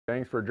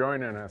Thanks for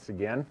joining us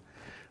again.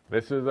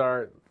 This is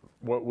our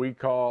what we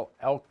call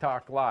Elk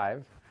Talk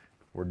Live.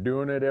 We're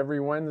doing it every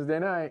Wednesday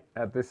night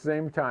at the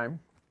same time.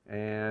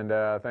 And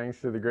thanks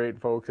to the great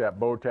folks at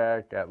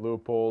Botec, at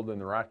Leupold, and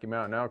the Rocky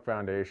Mountain Elk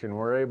Foundation,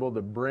 we're able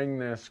to bring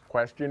this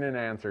question and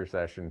answer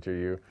session to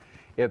you.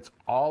 It's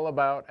all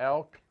about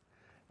elk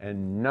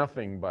and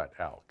nothing but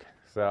elk.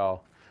 So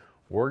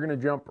we're going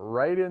to jump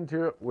right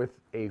into it with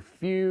a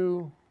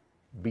few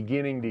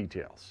beginning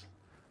details.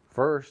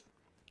 First,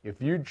 if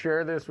you'd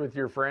share this with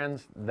your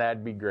friends,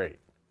 that'd be great.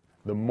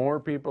 The more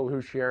people who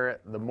share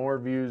it, the more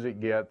views it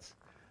gets,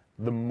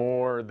 the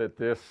more that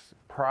this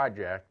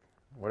project,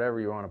 whatever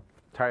you want to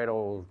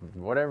title,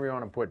 whatever you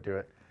want to put to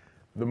it,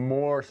 the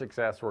more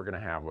success we're going to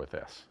have with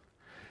this.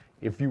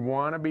 If you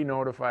want to be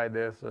notified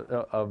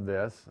of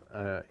this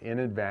in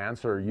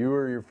advance, or you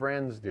or your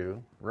friends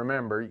do,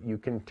 remember you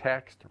can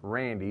text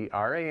Randy,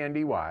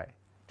 R-A-N-D-Y,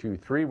 to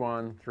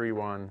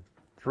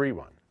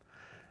 313131.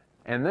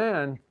 And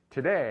then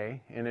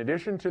today, in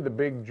addition to the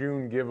big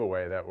June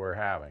giveaway that we're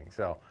having,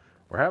 so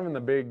we're having the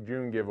big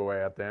June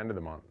giveaway at the end of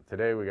the month.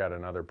 Today we got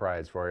another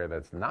prize for you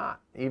that's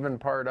not even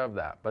part of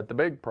that. But the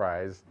big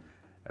prize,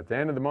 at the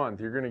end of the month,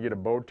 you're going to get a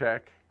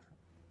Botec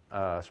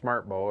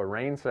Smart Bow, a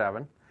Rain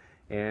 7.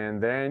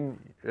 And then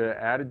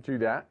added to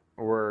that,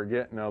 we're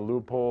getting a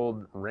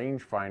Leupold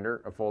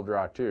rangefinder, a full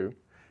draw 2.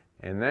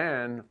 And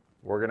then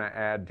we're going to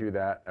add to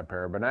that a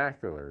pair of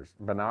binoculars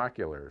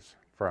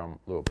from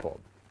Leupold.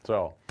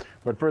 So,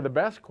 but for the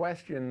best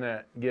question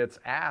that gets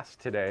asked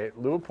today,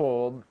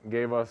 Leupold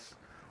gave us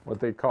what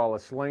they call a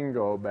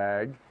slingo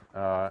bag.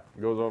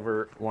 Goes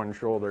over one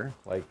shoulder,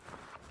 like,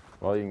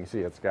 well, you can see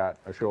it's got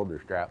a shoulder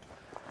strap.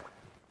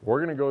 We're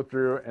going to go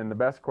through, and the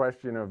best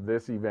question of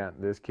this event,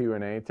 this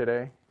Q&A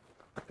today,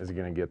 is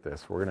going to get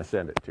this. We're going to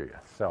send it to you.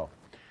 So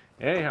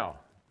anyhow,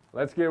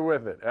 let's get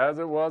with it. As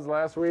it was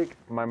last week,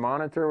 my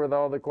monitor with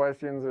all the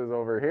questions is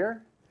over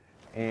here,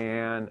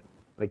 and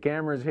the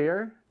camera's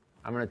here.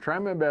 I'm going to try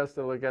my best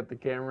to look at the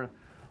camera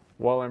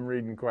while I'm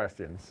reading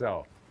questions.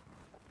 So,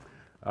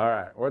 all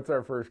right, what's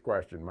our first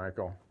question,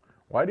 Michael?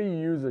 Why do you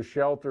use a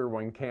shelter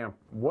when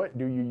what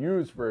do you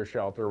use for a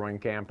shelter when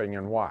camping,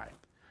 and why?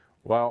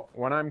 Well,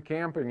 when I'm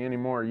camping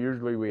anymore,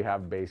 usually we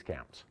have base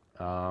camps.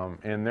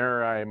 And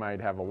there I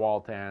might have a wall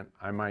tent.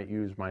 I might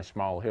use my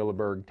small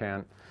Newberg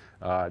tent.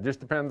 Just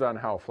depends on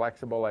how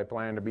flexible I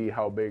plan to be,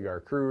 how big our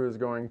crew is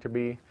going to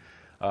be.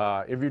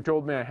 If you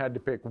told me I had to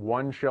pick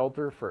one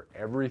shelter for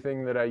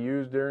everything that I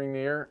use during the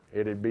year,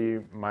 it'd be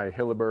my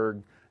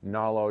Newberg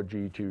Nalo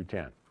G2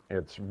 tent.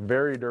 It's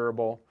very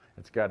durable.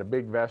 It's got a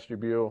big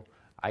vestibule.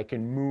 I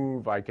can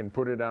move. I can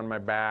put it on my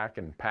back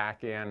and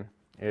pack in.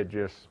 It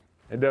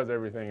does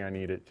everything I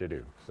need it to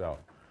do. So.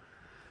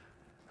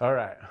 All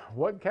right,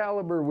 what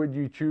caliber would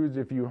you choose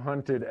if you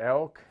hunted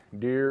elk,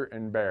 deer,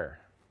 and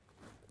bear?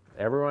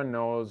 Everyone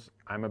knows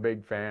I'm a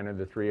big fan of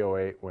the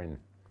 308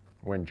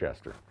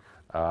 Winchester.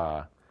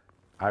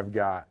 I've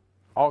got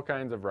all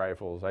kinds of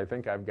rifles. I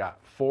think I've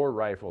got 4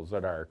 rifles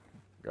that are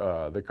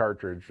the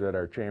cartridge that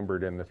are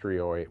chambered in the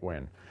 308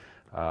 Win.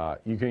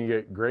 You can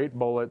get great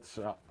bullets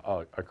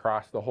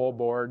across the whole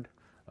board.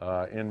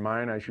 In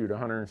mine, I shoot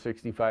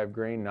 165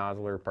 grain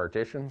nozzler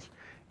partitions.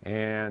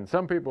 And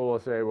some people will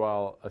say,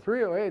 well, a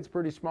 308 is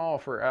pretty small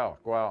for elk.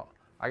 Well,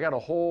 I got a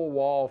whole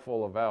wall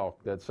full of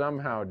elk that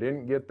somehow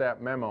didn't get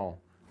that memo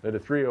that a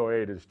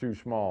 308 is too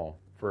small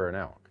for an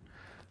elk.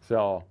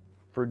 So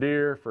for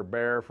deer, for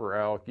bear, for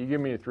elk, you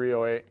give me a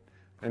 308.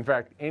 In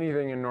fact,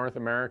 anything in North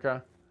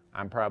America,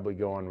 I'm probably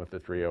going with the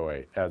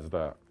 308 as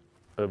the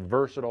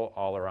versatile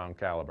all-around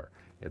caliber.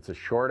 It's a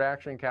short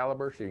action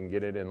caliber, so you can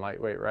get it in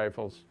lightweight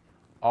rifles.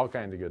 All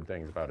kinds of good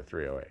things about a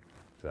 308.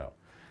 So,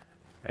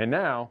 and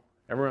now,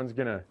 everyone's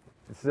going to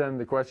send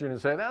the question and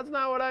say, that's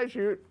not what I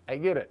shoot. I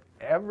get it.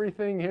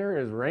 Everything here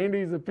is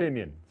Randy's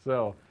opinion.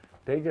 So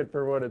take it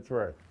for what it's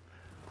worth.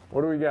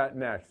 What do we got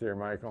next here,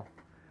 Michael?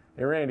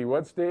 Hey, Randy,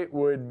 what state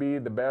would be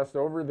the best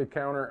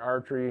over-the-counter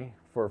archery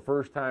for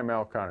first-time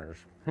elk hunters?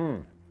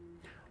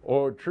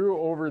 Oh, true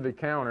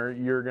over-the-counter,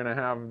 you're going to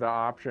have the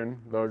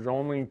option. There's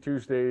only 2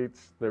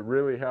 states that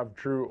really have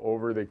true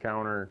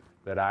over-the-counter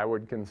that I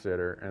would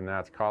consider, and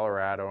that's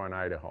Colorado and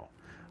Idaho.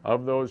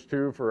 Of those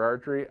 2 for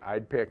archery,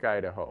 I'd pick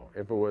Idaho.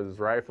 If it was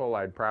rifle,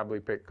 I'd probably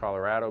pick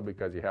Colorado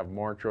because you have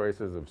more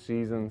choices of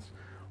seasons,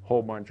 a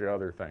whole bunch of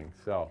other things.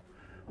 So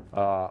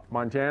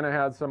Montana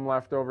has some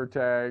leftover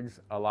tags.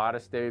 A lot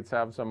of states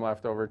have some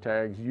leftover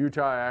tags.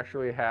 Utah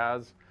actually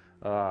has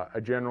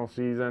a general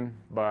season,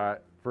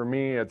 but for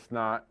me, it's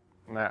not.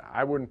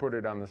 I wouldn't put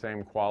it on the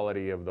same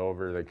quality of the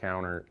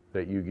over-the-counter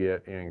that you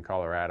get in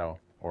Colorado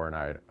or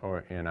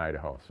in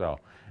Idaho. So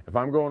if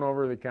I'm going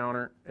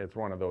over-the-counter, it's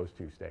one of those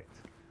 2 states.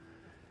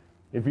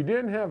 If you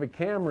didn't have a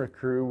camera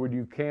crew, would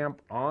you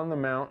camp on the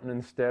mountain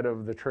instead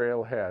of the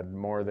trailhead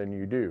more than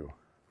you do?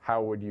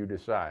 How would you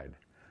decide?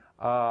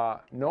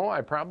 No, I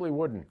probably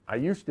wouldn't. I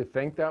used to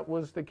think that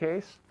was the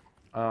case.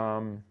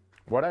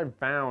 What I've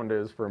found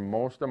is for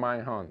most of my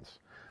hunts,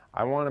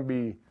 I want to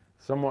be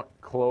somewhat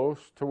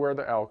close to where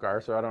the elk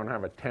are, so I don't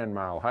have a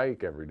 10-mile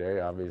hike every day.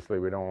 Obviously,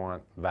 we don't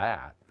want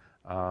that.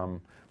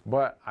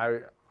 But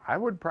I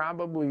would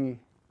probably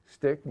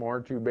stick more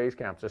to base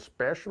camps,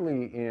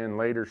 especially in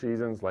later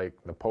seasons like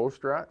the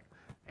post rut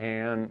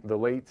and the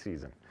late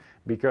season,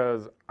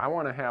 because I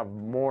want to have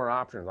more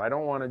options. I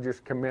don't want to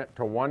just commit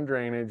to one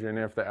drainage, and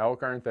if the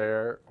elk aren't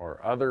there or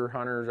other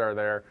hunters are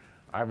there,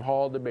 I've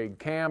hauled a big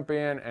camp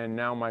in and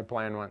now my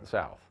plan went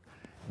south.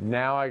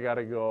 Now I got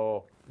to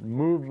go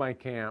move my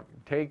camp,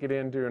 take it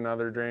into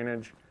another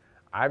drainage.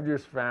 I've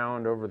just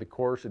found over the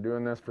course of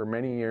doing this for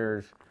many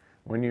years,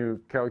 when you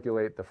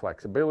calculate the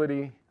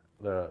flexibility,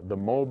 the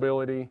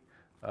mobility,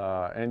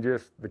 and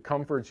just the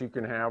comforts you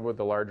can have with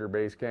a larger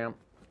base camp,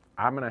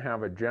 I'm going to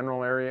have a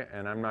general area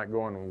and I'm not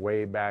going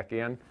way back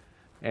in.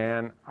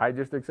 And I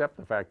just accept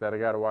the fact that I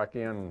got to walk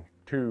in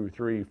 2,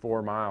 3,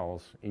 4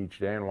 miles each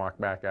day and walk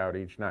back out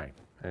each night.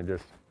 And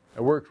it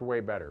works way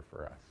better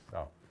for us.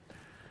 So,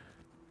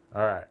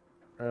 all right.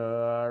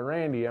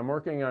 Randy, I'm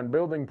working on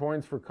building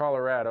points for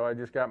Colorado. I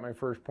just got my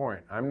first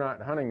point. I'm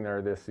not hunting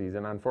there this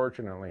season,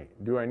 unfortunately.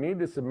 Do I need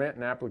to submit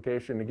an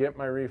application to get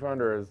my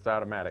refund, or is it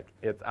automatic?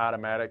 It's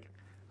automatic.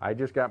 I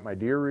just got my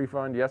deer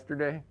refund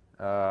yesterday.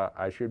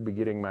 I should be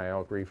getting my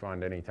elk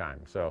refund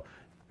anytime. So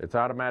it's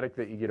automatic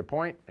that you get a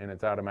point, and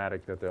it's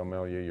automatic that they'll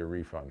mail you your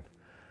refund.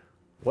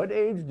 What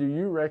age do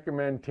you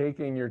recommend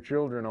taking your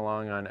children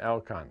along on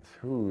elk hunts?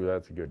 Ooh,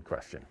 that's a good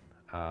question.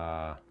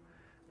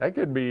 That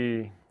could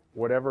be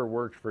whatever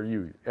works for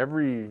you.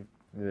 Kids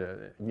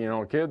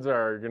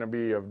are going to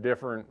be of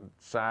different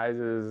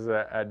sizes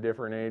at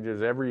different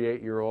ages. Every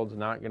 8-year-old's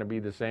not going to be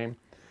the same.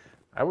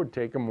 I would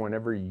take them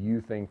whenever you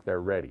think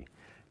they're ready.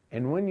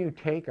 And when you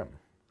take them,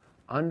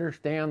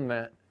 understand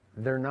that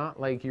they're not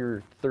like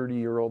your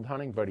 30-year-old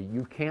hunting buddy.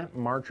 You can't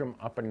march them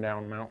up and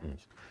down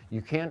mountains.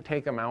 You can't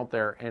take them out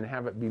there and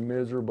have it be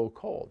miserable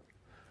cold.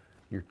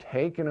 You're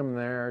taking them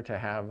there to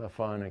have a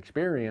fun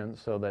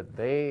experience so that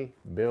they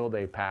build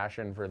a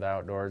passion for the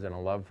outdoors and a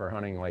love for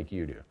hunting like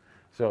you do.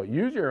 So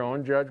use your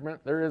own judgment.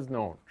 There is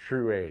no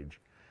true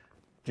age.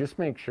 Just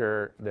make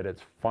sure that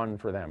it's fun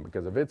for them,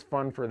 because if it's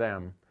fun for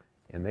them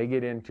and they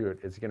get into it,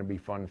 it's going to be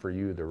fun for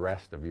you the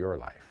rest of your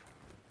life.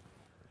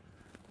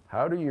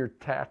 How do your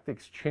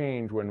tactics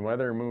change when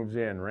weather moves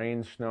in,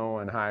 rain, snow,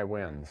 and high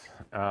winds?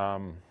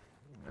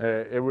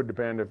 It would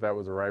depend if that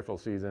was a rifle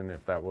season,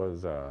 if that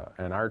was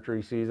an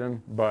archery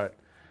season, but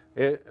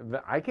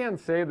I can't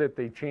say that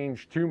they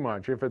change too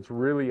much. If it's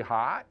really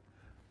hot,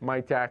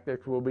 my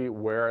tactics will be,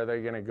 where are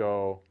they going to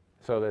go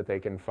so that they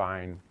can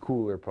find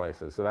cooler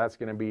places? So that's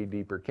going to be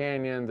deeper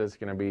canyons, it's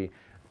going to be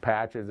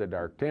patches of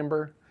dark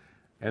timber.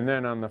 And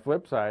then on the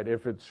flip side,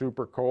 if it's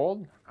super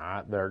cold,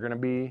 they're going to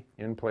be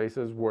in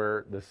places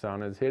where the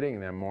sun is hitting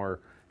them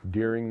more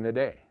during the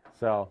day.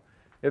 So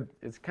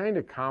it's kind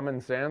of common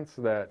sense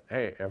that,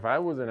 hey, if I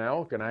was an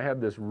elk and I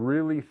had this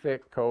really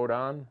thick coat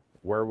on,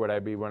 where would I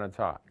be when it's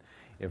hot?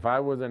 If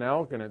I was an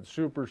elk and it's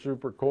super,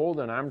 super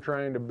cold and I'm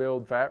trying to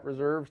build fat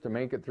reserves to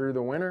make it through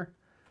the winter,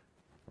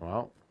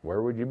 well,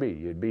 where would you be?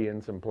 You'd be in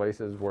some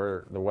places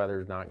where the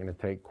weather's not going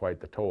to take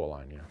quite the toll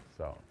on you.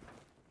 So,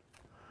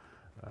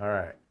 all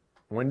right.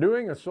 When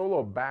doing a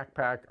solo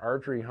backpack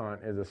archery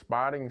hunt, is a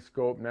spotting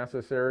scope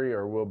necessary,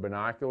 or will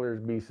binoculars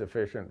be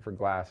sufficient for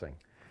glassing?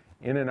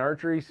 In an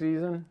archery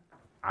season,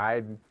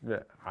 I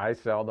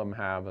seldom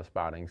have a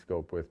spotting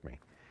scope with me.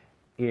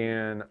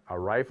 In a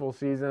rifle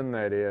season,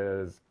 that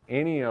is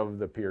any of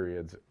the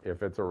periods,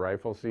 if it's a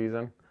rifle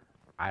season,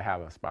 I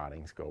have a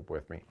spotting scope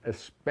with me,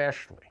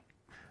 especially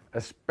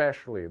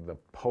the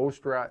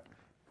post-rut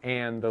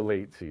and the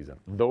late season.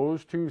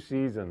 Those two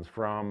seasons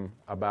from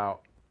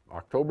about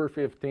October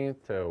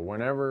 15th to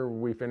whenever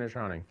we finish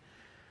hunting,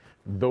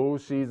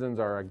 those seasons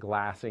are a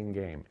glassing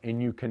game,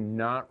 and you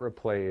cannot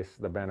replace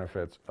the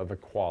benefits of a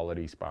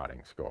quality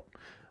spotting scope.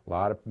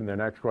 The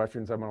next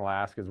questions I'm going to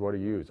ask is, what do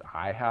you use?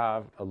 I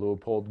have a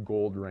Leupold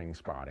gold ring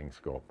spotting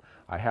scope.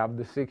 I have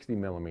the 60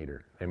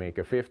 millimeter. They make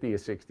a 50, a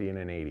 60, and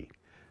an 80.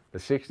 The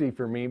 60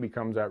 for me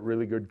becomes that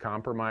really good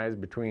compromise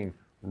between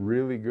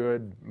really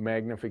good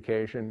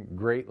magnification,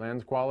 great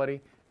lens quality,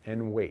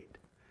 and weight.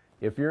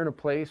 If you're in a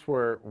place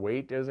where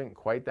weight isn't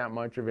quite that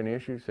much of an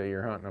issue, say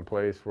you're hunting a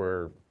place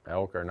where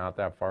elk are not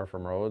that far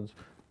from roads,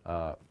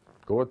 go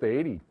with the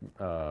 80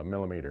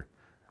 millimeter.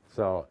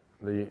 So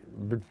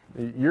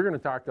you're going to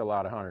talk to a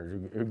lot of hunters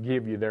who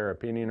give you their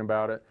opinion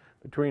about it.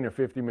 Between a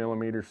 50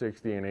 millimeter,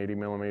 60, and 80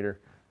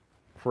 millimeter,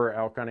 for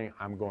elk hunting,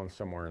 I'm going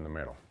somewhere in the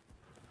middle.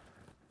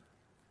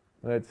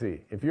 Let's see.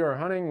 If you are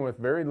hunting with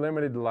very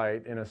limited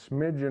light and a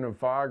smidgen of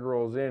fog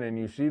rolls in and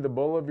you see the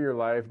bull of your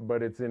life,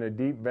 but it's in a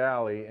deep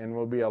valley and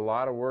will be a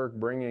lot of work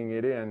bringing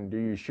it in, do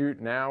you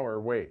shoot now or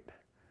wait?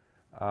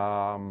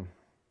 Well,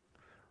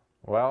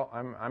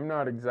 I'm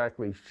not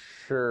exactly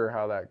sure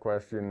how that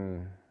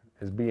question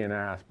is being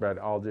asked, but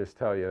I'll just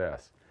tell you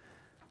this.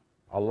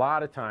 A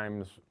lot of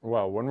times,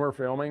 well, when we're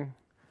filming,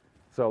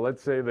 so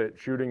let's say that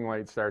shooting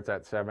light starts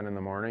at 7 in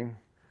the morning.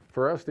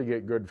 For us to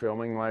get good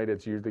filming light,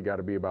 it's usually got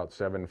to be about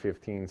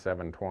 7:15,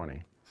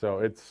 7:20. So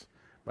it's,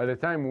 by the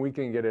time we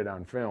can get it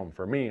on film,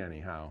 for me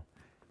anyhow,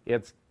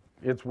 it's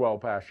well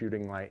past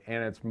shooting light,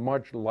 and it's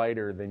much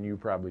lighter than you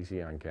probably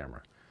see on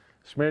camera.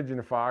 smidgen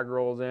of fog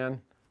rolls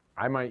in,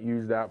 I might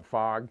use that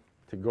fog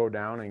to go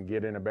down and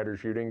get in a better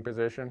shooting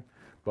position.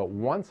 But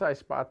once I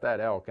spot that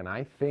elk and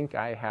I think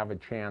I have a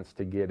chance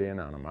to get in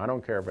on them, I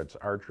don't care if it's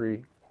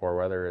archery or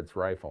whether it's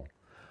rifle,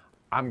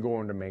 I'm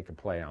going to make a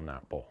play on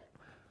that bull.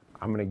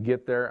 I'm going to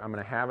get there. I'm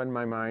going to have in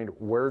my mind,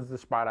 where's the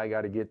spot I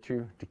got to get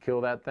to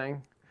kill that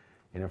thing?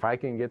 And if I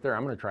can get there,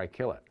 I'm going to try to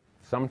kill it.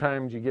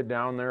 Sometimes you get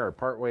down there or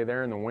partway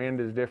there and the wind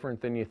is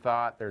different than you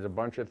thought. There's a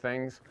bunch of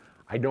things.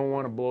 I don't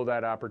want to blow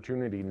that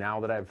opportunity now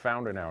that I've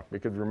found an elk,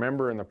 because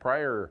remember in the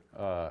prior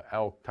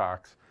elk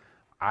talks,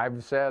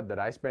 I've said that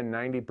I spend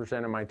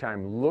 90% of my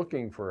time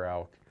looking for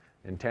elk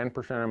and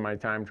 10% of my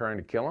time trying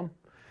to kill them.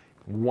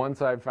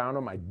 Once I've found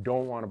them, I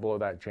don't want to blow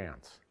that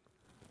chance.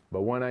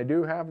 But when I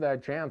do have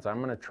that chance, I'm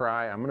going to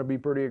try, I'm going to be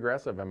pretty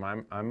aggressive, and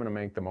I'm going to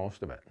make the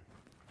most of it.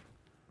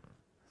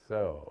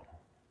 So,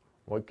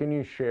 what can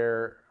you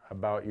share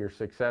about your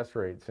success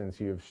rate since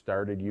you've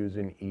started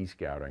using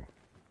e-scouting?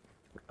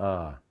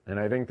 And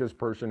I think this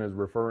person is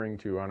referring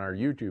to, on our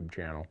YouTube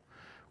channel,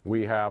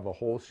 we have a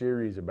whole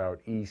series about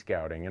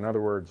e-scouting. In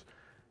other words,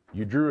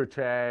 you drew a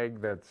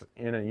tag that's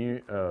in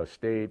a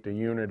state, a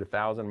unit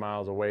 1,000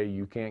 miles away,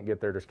 you can't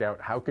get there to scout.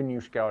 How can you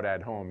scout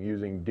at home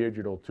using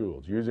digital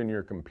tools, using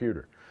your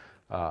computer?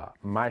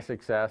 My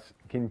success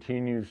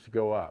continues to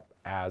go up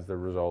as the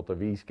result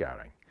of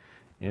e-scouting.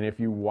 And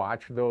if you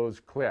watch those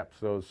clips,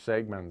 those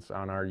segments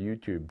on our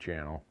YouTube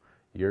channel,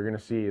 you're going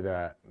to see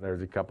that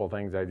there's a couple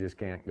things I just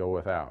can't go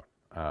without.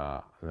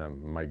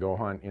 My Go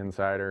Hunt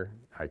Insider,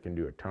 I can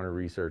do a ton of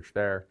research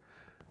there.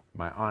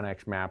 My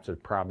Onyx Maps is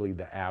probably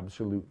the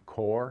absolute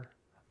core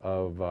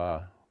of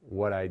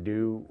what I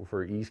do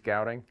for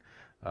e-scouting.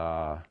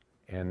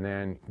 And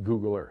then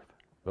Google Earth.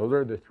 Those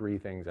are the three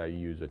things I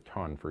use a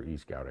ton for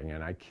e-scouting.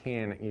 And I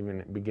can't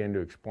even begin to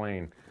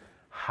explain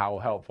how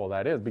helpful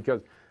that is,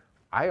 because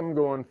I am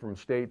going from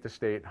state to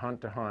state,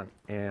 hunt to hunt,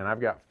 and I've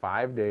got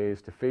 5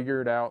 days to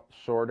figure it out,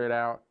 sort it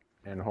out,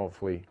 and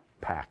hopefully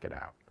pack it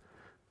out.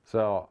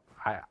 So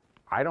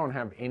I don't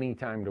have any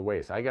time to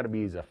waste. I got to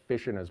be as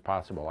efficient as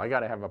possible. I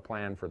got to have a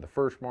plan for the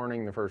first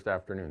morning, the first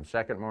afternoon,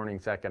 second morning,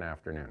 second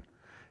afternoon.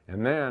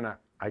 And then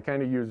I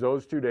kind of use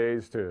those 2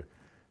 days to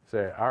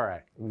say, all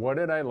right, what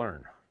did I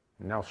learn?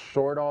 Now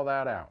sort all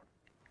that out.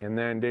 And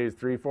then days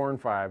 3, 4,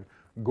 and 5,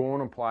 go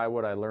and apply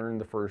what I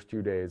learned the first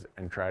 2 days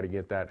and try to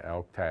get that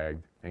elk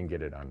tagged and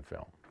get it on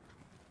film.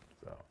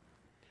 So,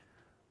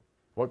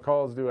 what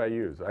calls do I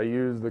use? I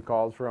use the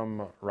calls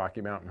from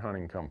Rocky Mountain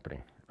Hunting Company.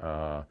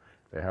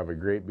 They have a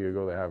great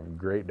bugle. They have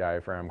great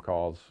diaphragm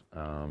calls.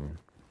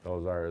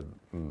 Those are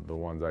the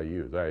ones I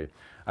use.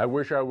 I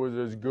wish I was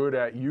as good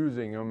at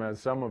using them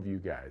as some of you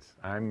guys.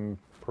 I'm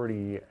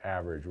pretty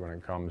average when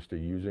it comes to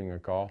using a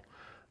call,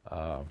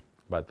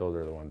 but those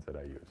are the ones that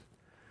I use.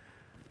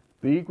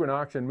 The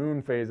equinox and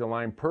moon phase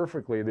align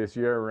perfectly this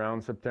year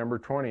around September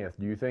 20th.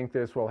 Do you think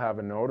this will have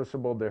a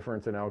noticeable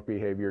difference in elk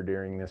behavior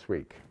during this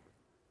week?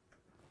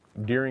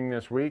 During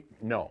this week?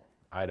 No,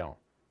 I don't.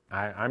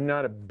 I'm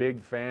not a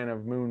big fan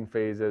of moon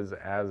phases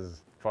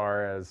as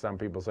far as some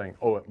people saying,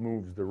 oh, it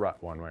moves the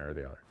rut one way or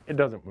the other. It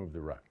doesn't move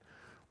the rut.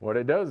 What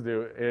it does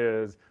do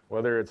is,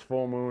 whether it's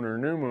full moon or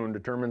new moon,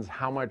 determines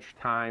how much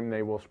time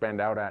they will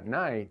spend out at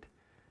night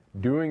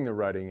doing the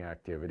rutting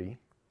activity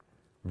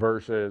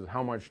versus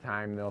how much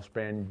time they'll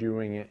spend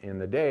doing it in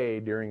the day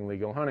during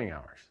legal hunting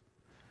hours.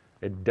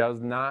 It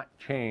does not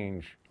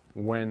change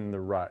when the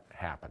rut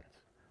happens.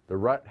 The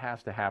rut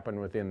has to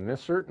happen within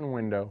this certain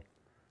window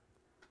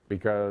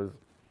because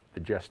the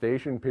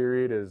gestation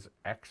period is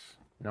X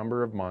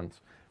number of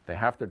months. They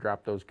have to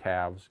drop those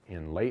calves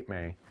in late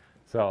May.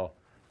 So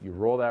you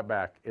roll that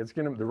back,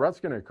 the rut's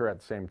gonna occur at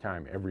the same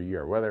time every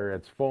year, whether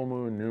it's full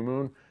moon, new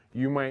moon.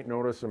 You might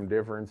notice some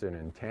difference in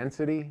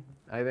intensity,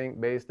 I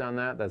think, based on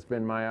that. That's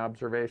been my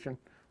observation,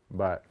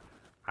 but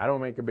I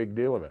don't make a big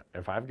deal of it.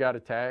 If I've got a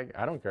tag,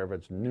 I don't care if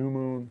it's new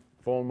moon,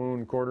 full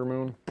moon, quarter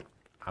moon,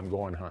 I'm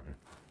going hunting.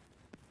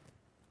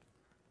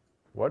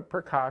 What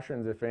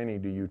precautions, if any,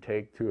 do you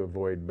take to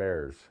avoid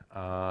bears?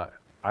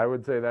 I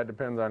would say that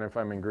depends on if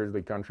I'm in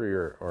grizzly country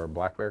or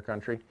black bear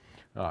country.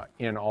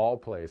 In all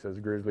places,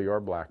 grizzly or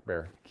black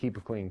bear, keep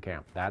a clean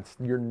camp. That's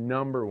your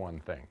number one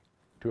thing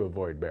to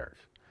avoid bears.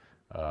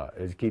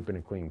 Is keeping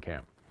a clean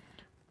camp.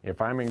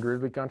 If I'm in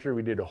grizzly country,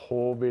 we did a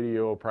whole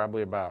video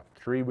probably about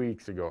 3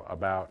 weeks ago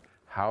about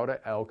how to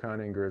elk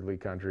hunt in grizzly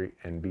country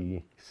and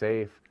be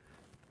safe,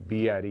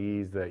 be at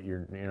ease, that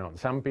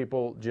some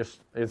people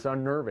just, it's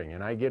unnerving,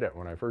 and I get it.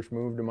 When I first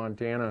moved to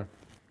Montana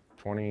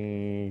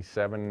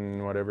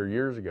 27 whatever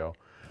years ago,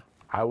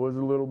 I was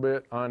a little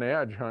bit on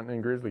edge hunting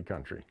in grizzly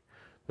country.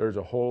 There's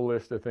a whole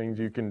list of things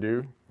you can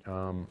do.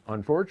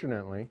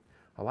 Unfortunately,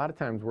 a lot of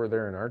times we're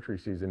there in archery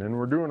season and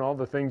we're doing all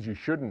the things you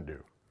shouldn't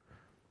do.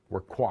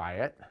 We're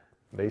quiet.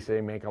 They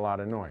say make a lot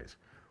of noise.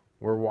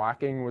 We're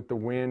walking with the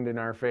wind in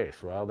our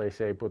face. Well, they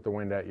say put the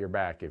wind at your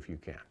back if you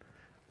can.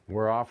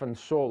 We're often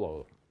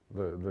solo.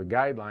 The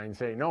guidelines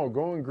say, no,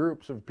 go in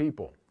groups of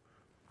people.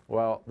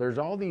 Well, there's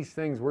all these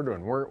things we're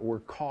doing. We're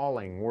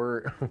calling.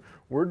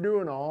 We're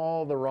doing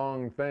all the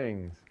wrong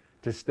things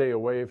to stay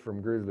away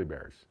from grizzly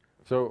bears.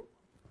 So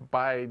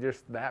by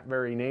just that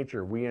very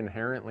nature, we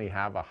inherently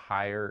have a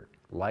higher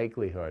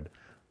likelihood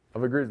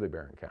of a grizzly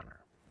bear encounter.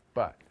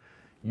 But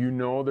you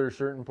know there's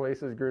certain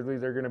places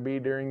grizzlies are going to be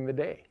during the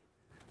day.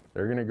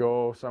 They're going to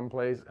go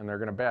someplace and they're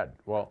going to bed.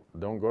 Well,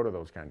 don't go to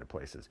those kind of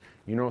places.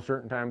 You know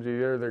certain times of the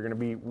year they're going to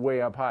be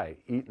way up high,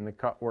 eating the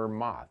cutworm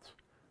moths.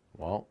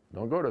 Well,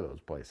 don't go to those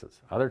places.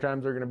 Other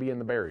times they're going to be in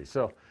the berries.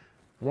 So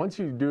once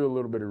you do a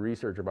little bit of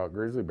research about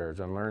grizzly bears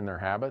and learn their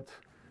habits,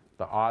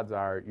 the odds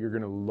are you're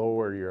going to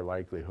lower your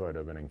likelihood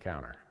of an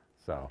encounter.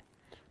 So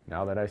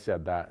now that I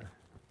said that,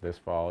 this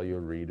fall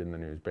you'll read in the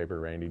newspaper,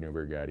 Randy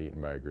Newberg got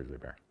eaten by a grizzly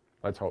bear.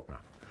 Let's hope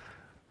not.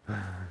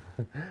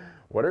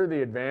 What are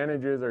the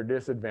advantages or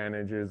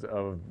disadvantages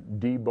of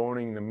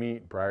deboning the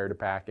meat prior to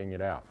packing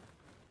it out?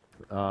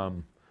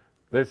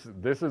 This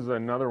is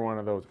another one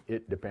of those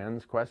it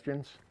depends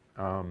questions.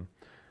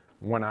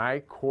 When I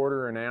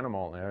quarter an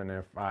animal, and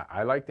if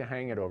I like to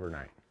hang it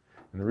overnight,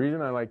 and the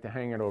reason I like to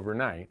hang it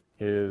overnight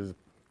is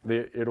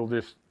it'll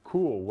just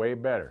cool way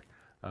better.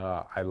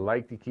 I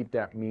like to keep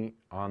that meat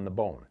on the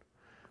bone.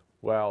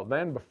 Well,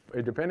 then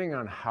depending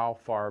on how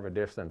far of a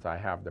distance I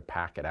have to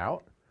pack it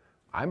out,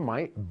 I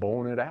might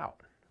bone it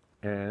out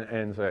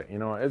and say, you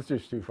know, it's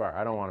just too far.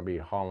 I don't want to be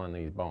hauling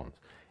these bones.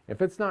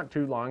 If it's not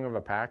too long of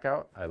a pack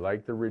out, I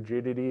like the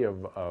rigidity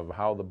of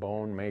how the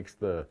bone makes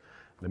the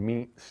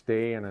meat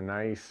stay in a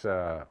nice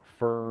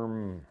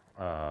firm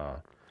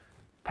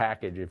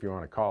package, if you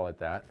want to call it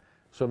that,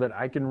 so that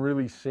I can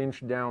really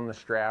cinch down the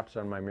straps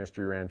on my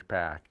Mystery Ranch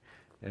pack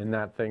and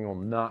that thing will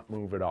not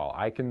move at all.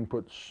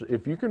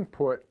 If you can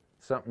put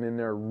something in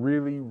there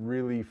really,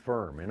 really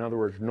firm, in other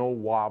words, no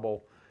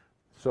wobble,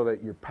 so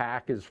that your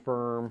pack is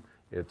firm,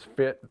 it's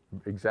fit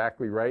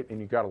exactly right, and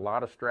you got a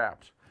lot of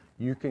straps,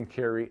 you can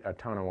carry a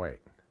ton of weight.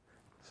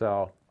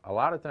 So a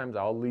lot of times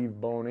I'll leave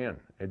bone in.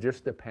 It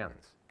just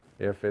depends.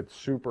 If it's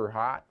super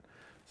hot,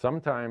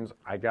 sometimes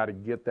I got to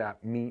get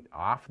that meat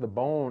off the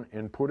bone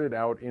and put it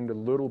out into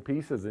little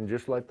pieces and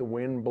just let the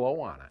wind blow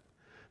on it.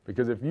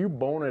 Because if you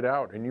bone it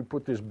out and you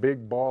put this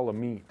big ball of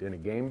meat in a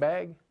game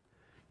bag,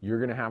 you're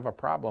going to have a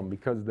problem,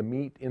 because the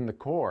meat in the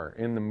core,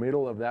 in the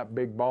middle of that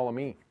big ball of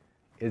meat,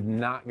 is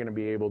not going to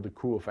be able to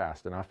cool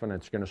fast enough, and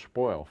it's going to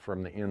spoil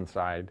from the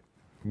inside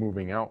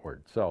moving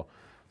outward. So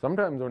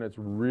sometimes when it's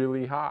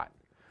really hot,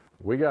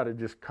 we got to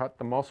just cut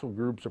the muscle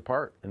groups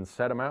apart and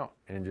set them out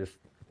and just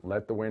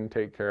let the wind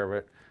take care of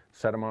it,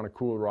 set them on a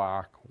cool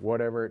rock,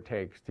 whatever it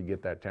takes to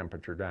get that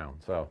temperature down.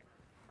 So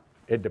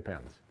it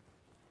depends.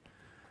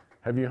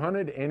 Have you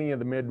hunted any of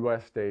the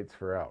Midwest states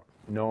for elk?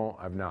 No,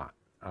 I've not.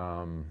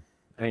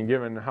 And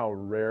given how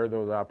rare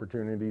those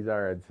opportunities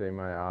are, I'd say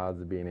my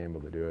odds of being able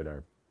to do it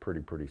are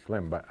pretty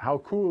slim. But how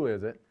cool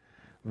is it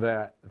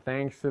that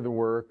thanks to the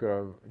work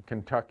of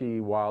Kentucky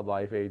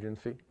Wildlife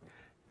Agency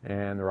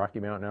and the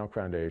Rocky Mountain Elk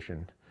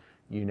Foundation,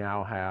 you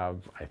now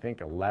have, I think,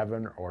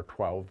 11 or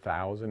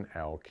 12,000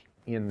 elk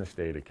in the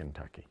state of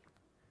Kentucky.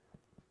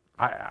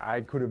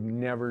 I could have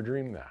never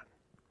dreamed that.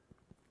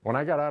 When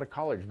I got out of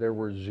college, there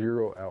were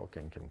 0 elk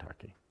in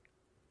Kentucky.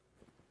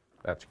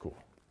 That's cool.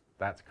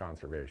 That's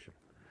conservation.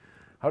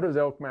 How does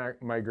elk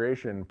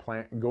migration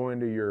go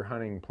into your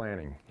hunting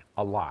planning?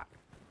 A lot.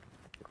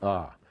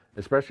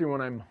 Especially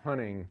when I'm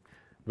hunting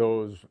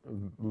those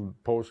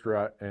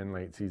post-rut and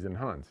late season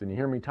hunts. And you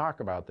hear me talk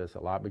about this a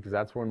lot because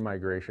that's when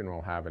migration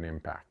will have an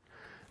impact.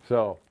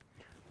 So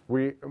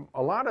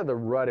a lot of the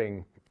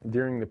rutting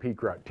during the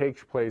peak rut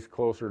takes place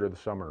closer to the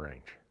summer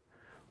range.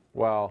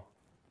 Well,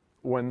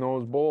 when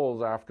those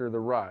bulls after the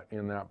rut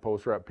in that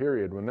post-rut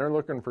period, when they're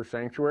looking for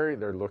sanctuary,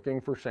 they're looking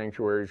for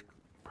sanctuaries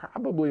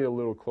probably a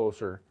little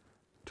closer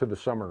to the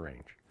summer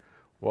range.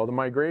 Well, the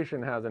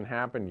migration hasn't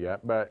happened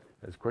yet, but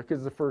as quick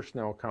as the first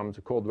snow comes,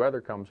 the cold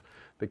weather comes,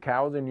 the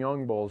cows and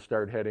young bulls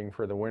start heading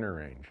for the winter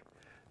range.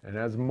 And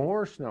as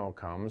more snow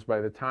comes, by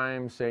the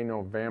time, say,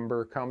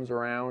 November comes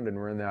around and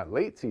we're in that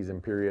late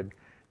season period,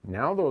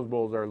 now those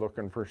bulls are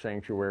looking for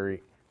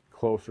sanctuary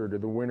closer to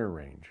the winter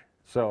range.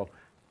 So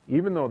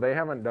even though they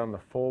haven't done the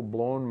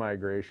full-blown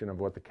migration of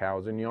what the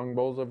cows and young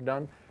bulls have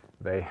done,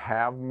 they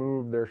have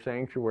moved their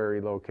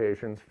sanctuary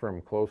locations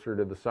from closer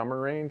to the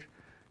summer range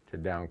to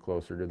down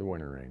closer to the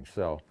winter range.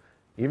 So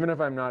even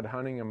if I'm not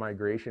hunting a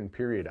migration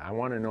period, I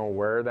want to know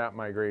where that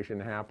migration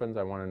happens.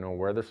 I want to know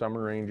where the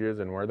summer range is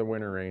and where the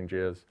winter range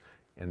is,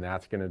 and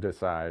that's going to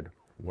decide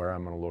where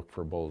I'm going to look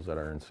for bulls that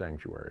are in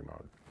sanctuary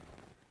mode.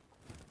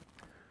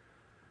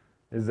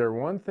 Is there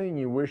one thing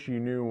you wish you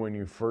knew when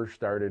you first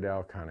started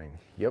elk hunting?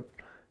 Yep.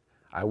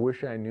 I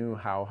wish I knew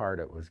how hard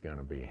it was going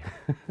to be.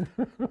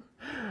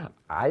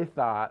 I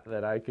thought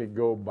that I could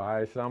go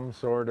buy some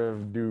sort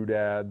of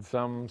doodad,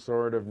 some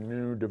sort of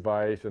new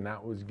device, and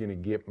that was going to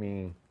get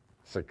me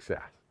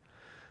success.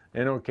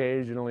 And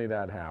occasionally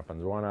that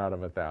happens, 1 out of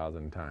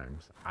 1,000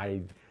 times.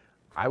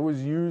 I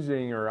was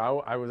using, or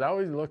I was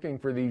always looking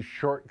for these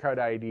shortcut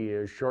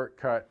ideas,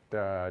 shortcut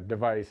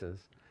devices.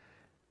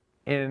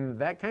 And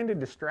that kind of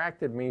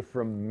distracted me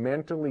from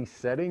mentally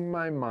setting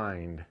my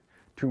mind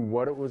to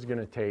what it was going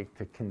to take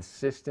to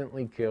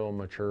consistently kill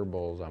mature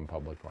bulls on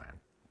public land.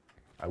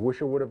 I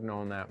wish I would have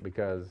known that,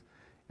 because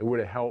it would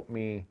have helped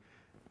me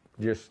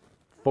just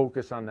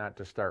focus on that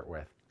to start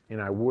with. And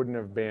I wouldn't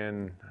have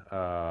been,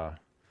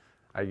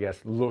 I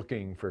guess,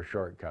 looking for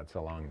shortcuts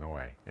along the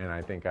way. And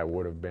I think I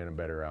would have been a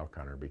better elk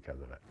hunter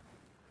because of it.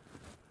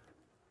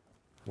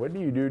 What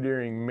do you do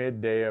during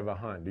midday of a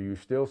hunt? Do you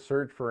still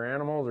search for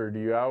animals, or do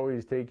you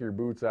always take your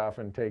boots off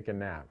and take a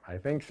nap? I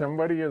think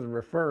somebody is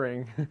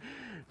referring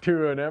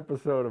to an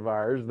episode of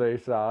ours they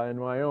saw in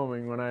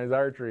Wyoming when I was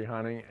archery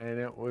hunting, and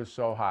it was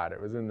so hot. It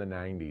was in the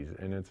 90s,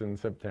 and it's in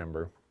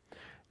September.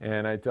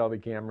 And I tell the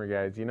camera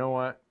guys, you know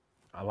what?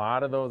 A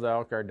lot of those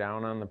elk are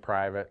down on the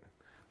private.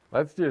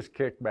 Let's just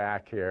kick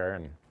back here,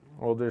 and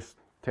we'll just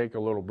take a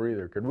little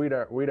breather, because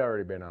we'd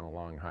already been on a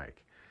long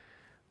hike.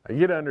 I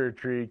get under a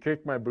tree,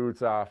 kick my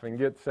boots off, and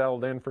get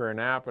settled in for a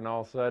nap, and all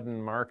of a sudden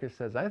Marcus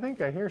says, I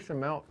think I hear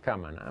some elk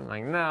coming. I'm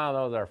like, no,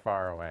 those are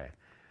far away.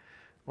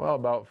 Well,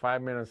 about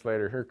 5 minutes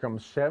later, here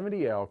comes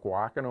 70 elk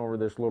walking over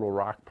this little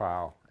rock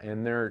pile,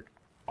 and they're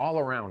all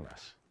around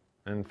us.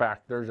 In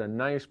fact, there's a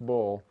nice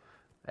bull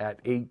at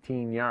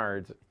 18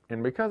 yards,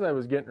 and because I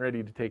was getting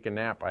ready to take a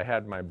nap, I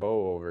had my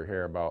bow over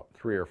here about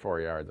 3 or 4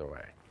 yards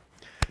away.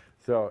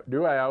 So,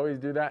 do I always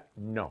do that?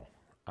 No.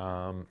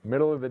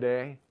 Middle of the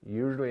day,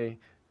 usually,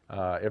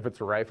 if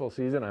it's a rifle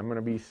season, I'm going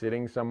to be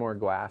sitting somewhere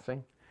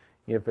glassing.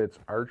 If it's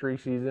archery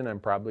season, I'm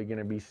probably going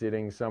to be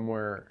sitting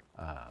somewhere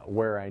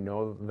where I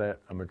know that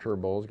a mature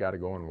bull's got to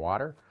go in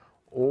water,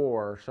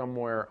 or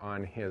somewhere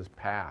on his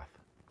path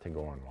to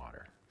go in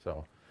water.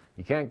 So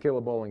you can't kill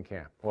a bull in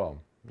camp. Well,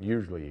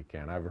 usually you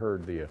can. I've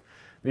heard the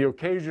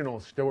occasional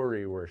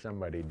story where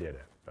somebody did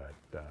it. But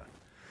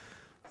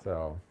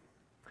so,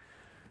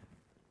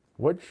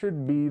 what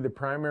should be the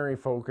primary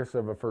focus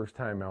of a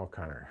first-time elk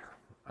hunter?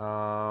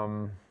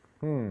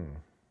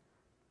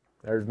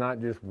 There's not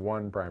just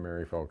one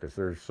primary focus.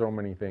 There's so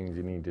many things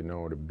you need to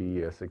know to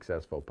be a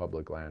successful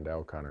public land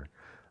elk hunter.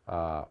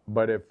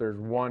 But if there's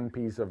one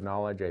piece of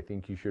knowledge I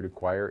think you should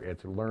acquire,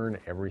 it's learn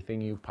everything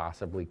you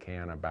possibly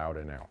can about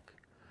an elk.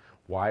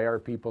 Why are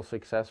people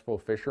successful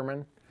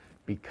fishermen?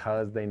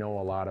 Because they know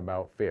a lot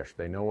about fish.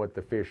 They know what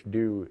the fish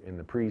do in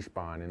the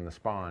pre-spawn, in the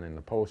spawn, in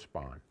the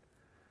post-spawn.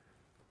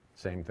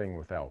 Same thing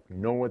with elk.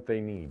 Know what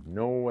they need.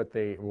 Know what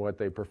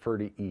they prefer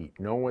to eat.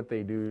 Know what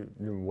they do,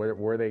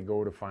 where they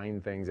go to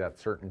find things at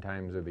certain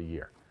times of the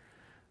year.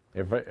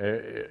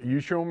 If you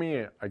show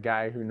me a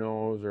guy who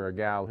knows, or a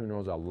gal who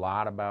knows a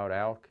lot about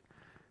elk,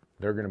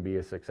 they're going to be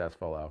a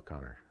successful elk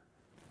hunter.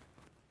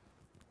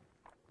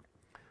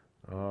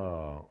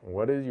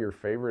 What is your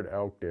favorite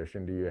elk dish,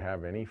 and do you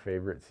have any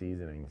favorite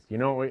seasonings? You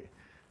know,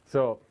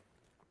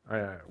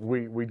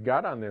 we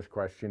got on this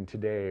question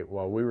today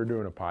while we were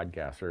doing a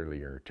podcast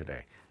earlier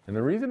today. And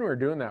the reason we're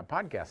doing that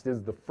podcast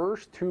is the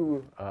first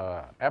 2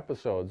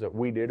 episodes that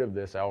we did of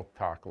this Elk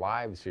Talk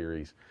Live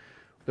series,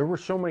 there were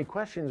so many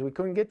questions we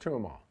couldn't get to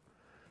them all.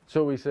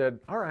 So we said,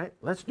 all right,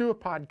 let's do a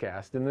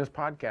podcast. And this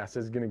podcast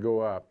is going to go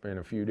up in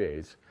a few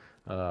days,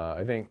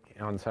 I think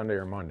on Sunday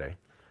or Monday.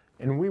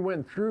 And we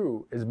went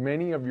through as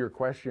many of your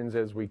questions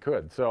as we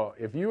could. So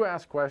if you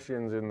ask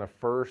questions in the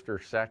first or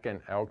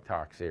second Elk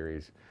Talk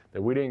series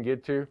that we didn't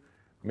get to,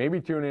 maybe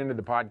tune into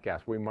the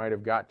podcast. We might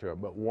have got to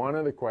it. But one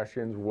of the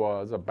questions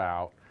was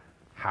about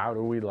how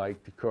do we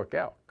like to cook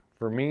elk?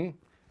 For me,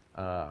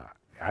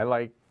 I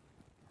like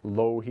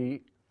low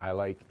heat. I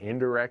like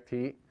indirect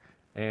heat.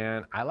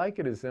 And I like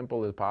it as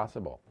simple as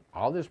possible.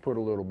 I'll just put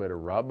a little bit of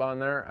rub on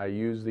there. I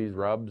use these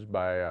rubs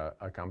by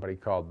a company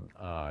called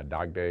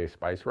Dog Day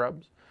Spice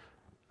Rubs.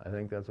 I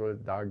think that's what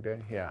it's, Dog Day.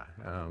 Yeah.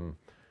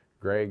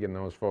 Greg and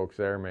those folks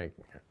there make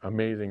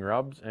amazing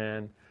rubs,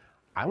 and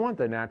I want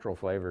the natural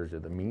flavors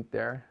of the meat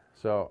there,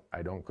 so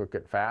I don't cook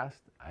it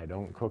fast. I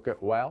don't cook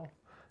it well.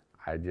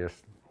 I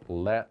just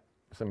let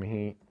some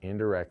heat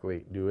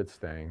indirectly do its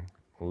thing.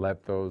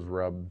 Let those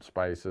rub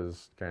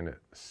spices kind of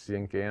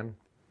sink in,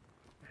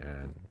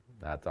 and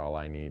that's all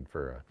I need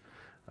for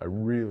a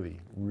really,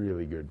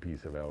 really good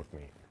piece of elk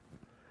meat.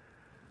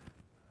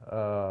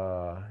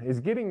 Is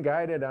getting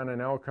guided on an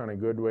elk hunt a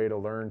good way to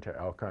learn to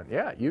elk hunt?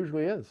 Yeah, it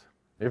usually is.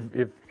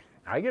 If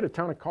I get a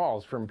ton of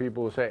calls from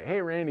people who say,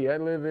 hey Randy, I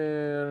live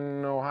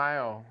in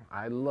Ohio.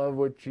 I love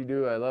what you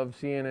do. I love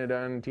seeing it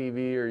on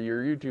TV or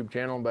your YouTube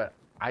channel, but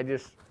I've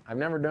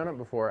never done it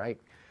before.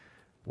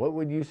 What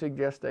would you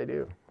suggest I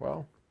do?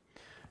 Well,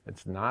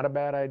 it's not a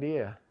bad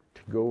idea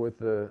to go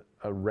with a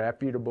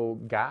reputable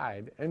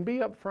guide and be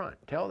upfront.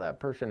 Tell that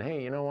person,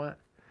 hey, you know what?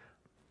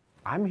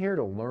 I'm here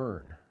to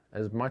learn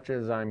as much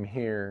as I'm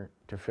here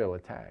to fill a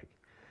tag.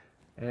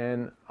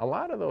 And a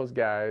lot of those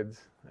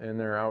guides and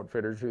their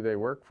outfitters who they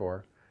work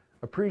for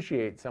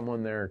appreciate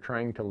someone there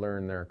trying to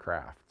learn their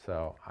craft.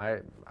 So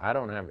I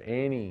don't have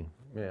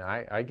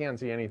I can't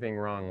see anything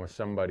wrong with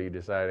somebody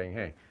deciding,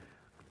 hey,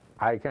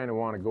 I kind of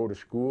want to go to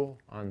school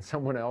on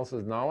someone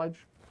else's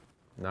knowledge.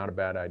 Not a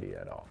bad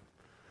idea at all.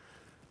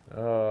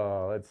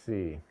 Let's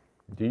see.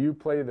 Do you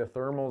play the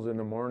thermals in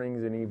the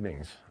mornings and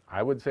evenings?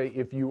 I would say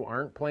if you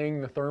aren't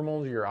playing the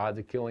thermals, your odds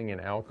of killing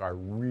an elk are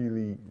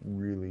really,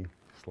 really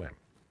slim,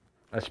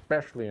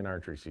 especially in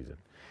archery season.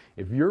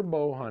 If you're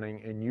bow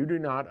hunting and you do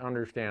not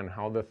understand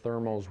how the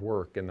thermals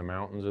work in the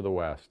mountains of the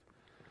West,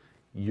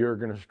 you're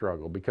going to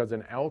struggle, because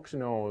an elk's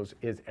nose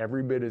is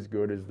every bit as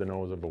good as the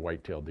nose of a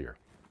white-tailed deer.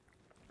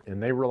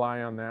 And they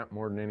rely on that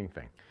more than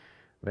anything.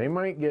 They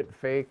might get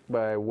faked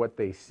by what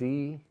they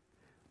see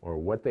or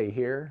what they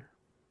hear,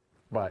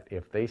 but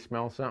if they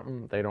smell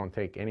something, they don't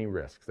take any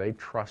risks. They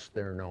trust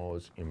their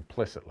nose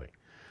implicitly.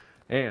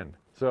 And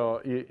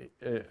so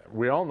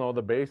we all know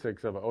the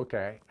basics of,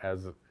 okay,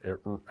 as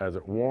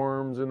it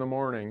warms in the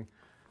morning,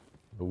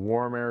 the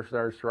warm air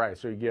starts to rise.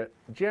 So you get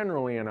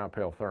generally an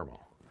uphill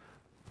thermal.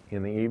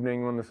 In the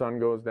evening when the sun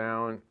goes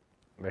down,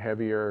 the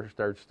heavy air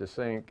starts to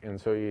sink, and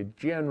so you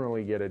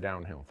generally get a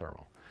downhill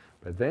thermal.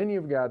 But then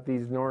you've got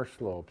these north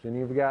slopes, and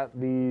you've got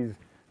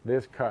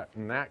this cut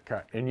and that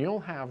cut, and you'll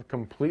have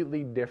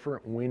completely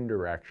different wind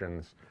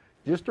directions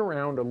just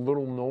around a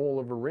little knoll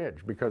of a ridge,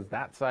 because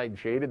that side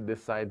shaded,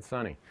 this side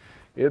sunny.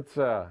 It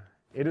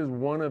is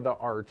one of the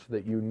arts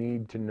that you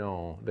need to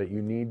know, that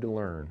you need to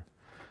learn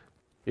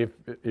if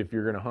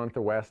you're going to hunt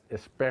the West,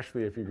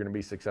 especially if you're going to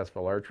be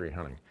successful archery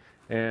hunting.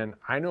 And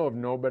I know of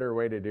no better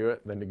way to do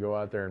it than to go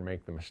out there and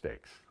make the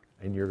mistakes,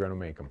 and you're going to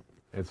make them.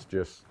 It's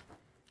just,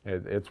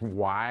 it's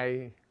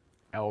why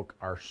elk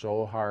are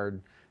so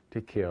hard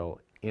to kill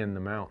in the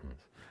mountains.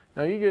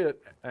 Now you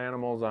get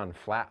animals on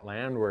flat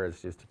land where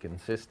it's just a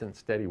consistent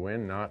steady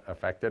wind, not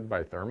affected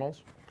by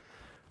thermals,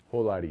 a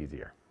whole lot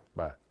easier.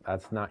 But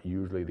that's not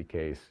usually the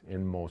case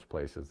in most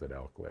places that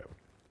elk live.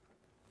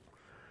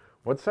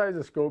 What size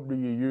of scope do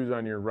you use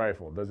on your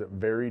rifle? Does it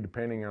vary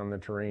depending on the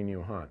terrain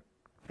you hunt?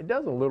 It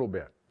does a little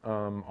bit.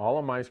 All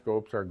of my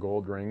scopes are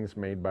gold rings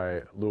made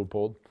by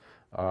Leupold.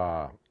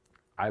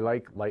 I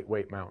like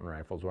lightweight mountain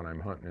rifles when I'm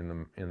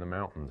hunting in the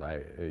mountains.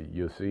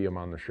 You see them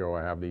on the show.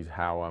 I have these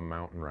Howa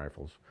mountain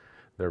rifles.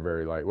 They're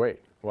very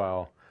lightweight.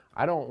 Well,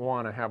 I don't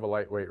want to have a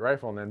lightweight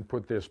rifle and then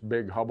put this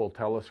big Hubble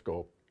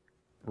telescope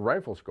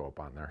rifle scope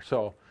on there.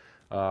 So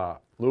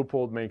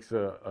Leupold makes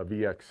a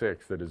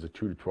VX6 that is a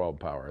 2-to-12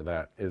 power.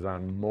 That is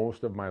on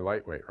most of my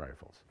lightweight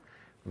rifles.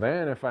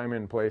 Then if I'm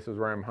in places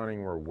where I'm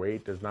hunting where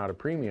weight is not a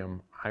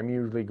premium, I'm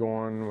usually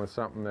going with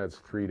something that's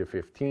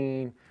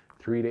 3-to-15,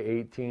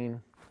 3-to-18,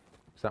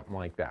 something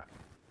like that.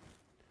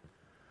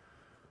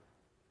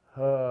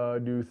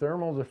 Do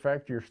thermals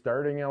affect your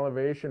starting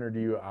elevation, or do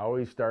you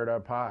always start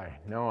up high?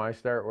 No, I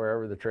start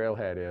wherever the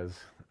trailhead is.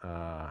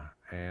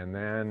 And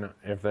then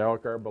if the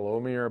elk are below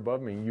me or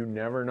above me, you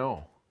never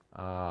know.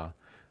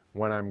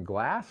 When I'm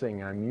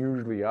glassing, I'm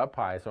usually up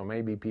high, so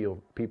maybe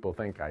people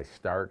think I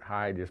start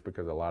high just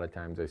because a lot of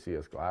times they see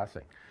us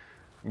glassing.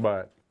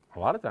 But a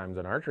lot of times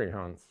in archery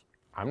hunts,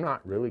 I'm not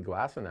really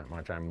glassing that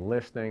much. I'm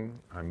listing,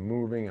 I'm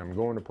moving, I'm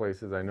going to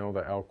places I know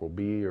the elk will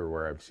be or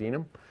where I've seen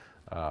them.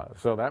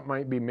 So that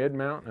might be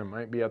mid-mount, it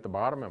might be at the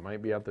bottom, it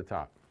might be at the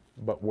top.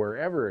 But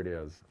wherever it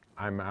is,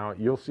 I'm out.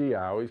 You'll see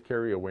I always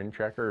carry a wind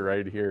checker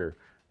right here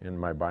in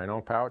my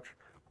bino pouch.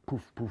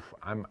 Poof, poof,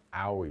 I'm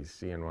always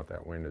seeing what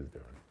that wind is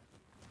doing.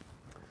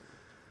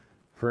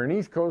 For an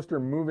East Coaster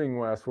moving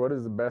west, what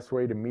is the best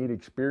way to meet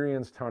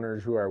experienced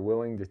hunters who are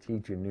willing to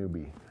teach a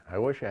newbie? I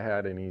wish I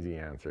had an easy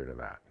answer to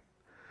that.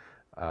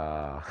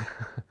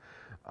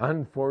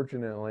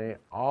 Unfortunately,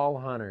 all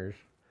hunters,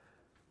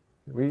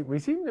 we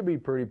seem to be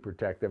pretty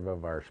protective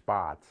of our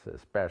spots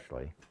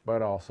especially,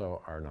 but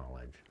also our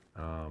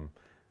knowledge.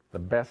 The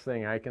best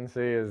thing I can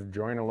say is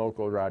join a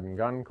local rod and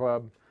gun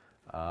club,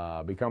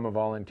 become a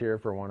volunteer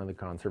for one of the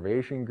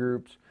conservation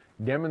groups,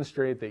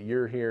 demonstrate that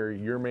you're here,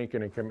 you're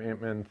making a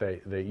commitment,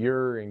 that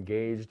you're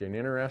engaged and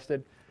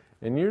interested.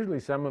 And usually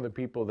some of the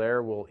people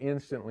there will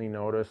instantly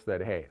notice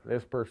that, hey,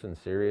 this person's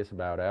serious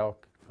about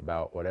elk,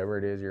 about whatever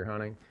it is you're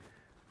hunting.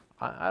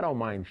 I don't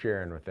mind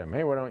sharing with them.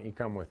 Hey, why don't you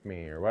come with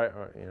me? Or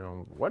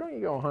why don't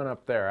you go hunt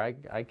up there?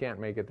 I can't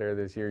make it there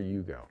this year,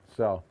 you go.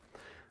 So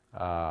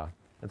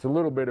it's a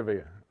little bit of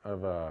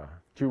a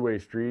two-way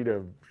street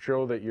of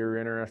show that you're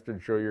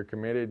interested, show you're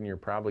committed, and you're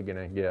probably going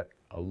to get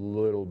a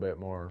little bit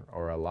more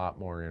or a lot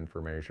more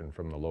information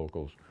from the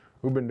locals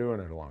who've been doing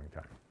it a long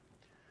time.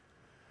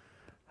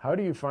 How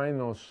do you find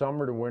those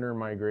summer to winter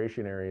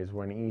migration areas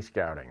when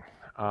e-scouting?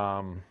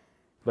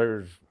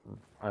 There's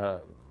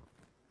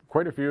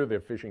quite a few of the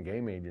Fish and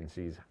Game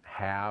agencies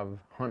have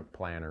hunt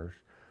planners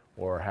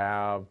or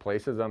have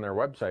places on their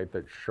website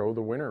that show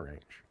the winter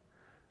range.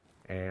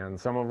 And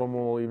some of them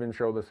will even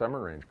show the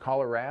summer range.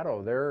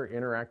 Colorado, their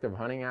interactive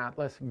hunting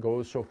atlas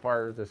goes so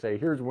far as to say,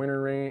 here's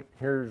winter range,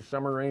 here's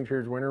summer range,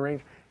 here's winter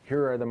range,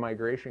 here are the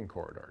migration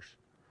corridors.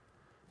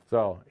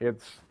 So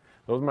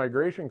those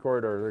migration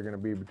corridors are going to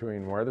be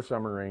between where the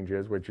summer range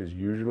is, which is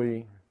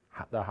usually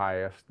the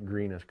highest,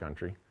 greenest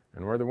country,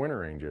 and where the winter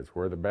range is,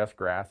 where the best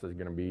grass is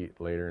going to be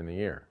later in the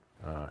year.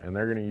 And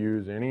they're going to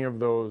use any of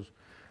those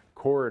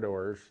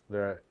corridors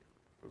that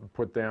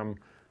put them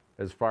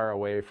as far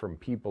away from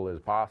people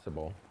as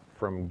possible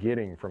from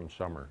getting from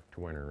summer to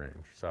winter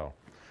range. So,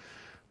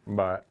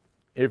 but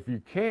if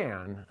you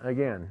can,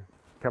 again,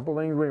 a couple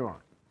things we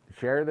want.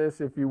 Share this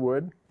if you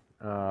would.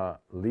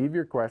 Leave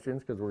your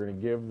questions, because we're going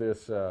to give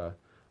this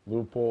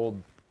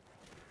Leupold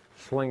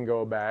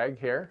Slingo bag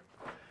here.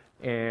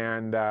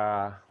 And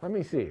let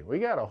me see, we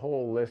got a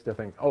whole list of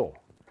things. Oh,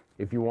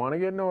 if you want to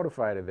get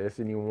notified of this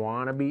and you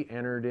want to be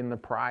entered in the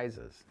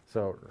prizes.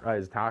 So I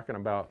was talking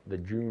about the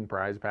June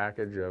prize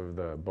package of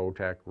the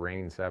Bowtech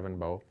Rain 7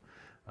 bow,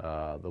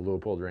 the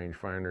Leupold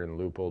rangefinder and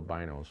the Leupold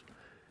binos.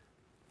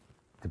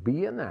 To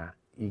be in that,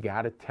 you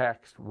got to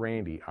text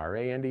Randy,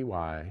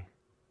 R-A-N-D-Y,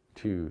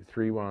 to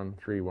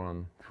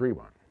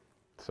 313131.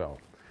 So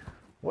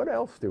what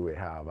else do we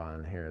have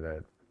on here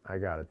that I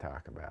got to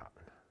talk about?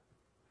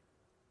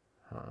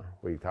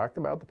 We talked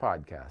about the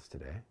podcast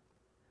today.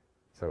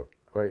 So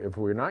if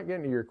we're not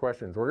getting to your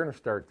questions, we're going to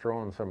start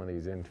throwing some of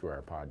these into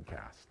our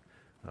podcast.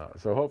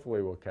 So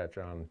hopefully we'll catch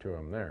on to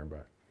them there.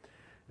 But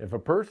if a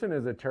person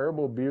is a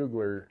terrible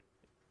bugle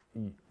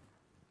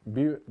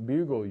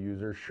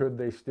user, should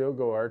they still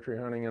go archery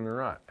hunting in the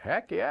rut?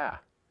 Heck yeah.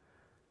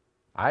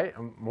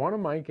 One of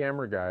my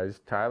camera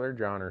guys, Tyler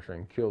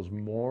Jonerson, kills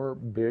more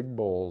big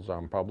bulls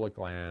on public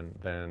land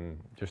than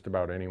just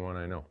about anyone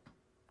I know.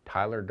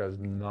 Tyler does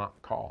not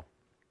call.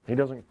 He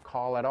doesn't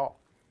call at all.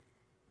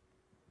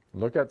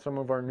 Look at some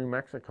of our New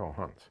Mexico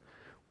hunts.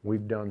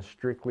 We've done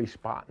strictly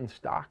spot and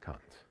stock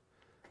hunts.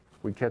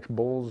 We catch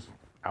bulls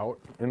out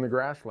in the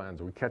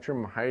grasslands. We catch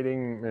them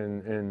hiding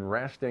and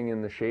resting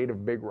in the shade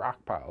of big rock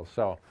piles.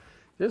 So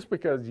just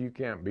because you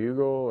can't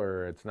bugle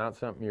or it's not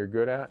something you're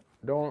good at,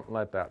 don't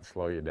let that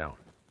slow you down.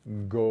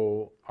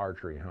 Go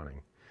archery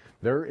hunting.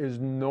 There is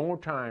no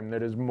time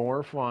that is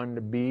more fun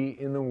to be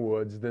in the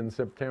woods than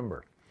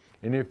September.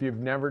 And if you've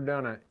never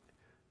done it,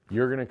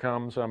 you're going to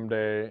come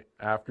someday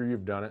after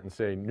you've done it and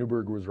say,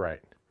 Newberg was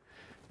right.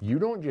 You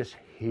don't just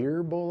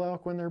hear bull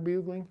elk when they're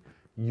bugling,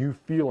 you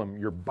feel them.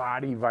 Your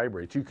body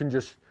vibrates. You can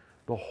just,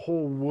 the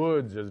whole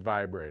woods is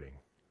vibrating.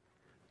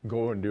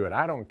 Go and do it.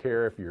 I don't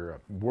care if you're a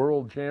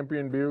world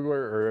champion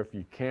bugler or if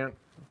you can't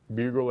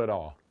bugle at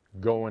all.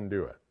 Go and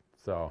do it.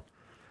 So,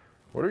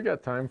 what do we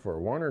got time for?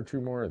 One or two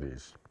more of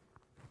these?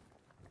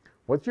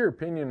 What's your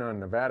opinion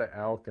on Nevada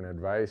elk and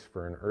advice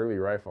for an early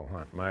rifle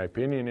hunt? My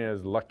opinion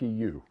is lucky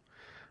you.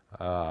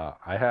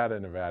 I had a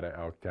Nevada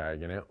elk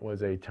tag and it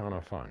was a ton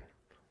of fun.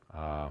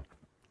 I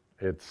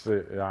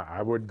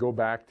would go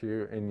back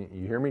to, and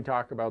you hear me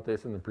talk about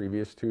this in the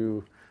previous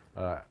two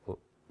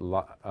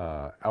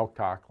Elk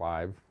Talk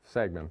Live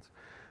segments.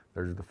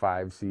 There's the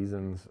 5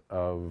 seasons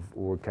of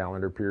what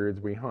calendar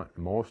periods we hunt.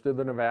 Most of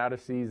the Nevada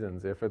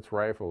seasons, if it's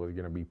rifle, is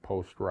going to be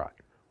post-rut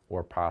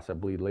or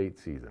possibly late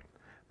season.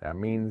 That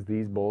means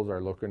these bulls are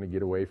looking to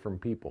get away from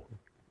people.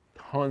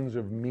 Tons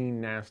of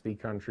mean, nasty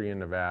country in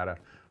Nevada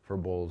for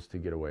bulls to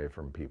get away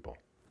from people.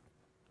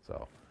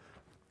 So,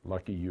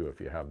 lucky you if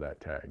you have that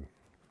tag.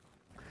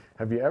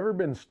 Have you ever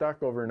been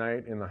stuck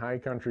overnight in the high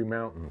country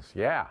mountains?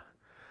 Yeah.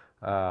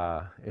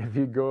 If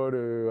you go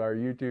to our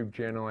YouTube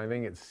channel, I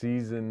think it's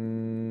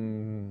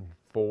season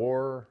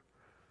 4,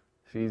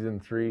 season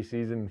 3,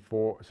 season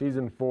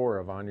 4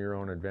 of On Your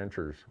Own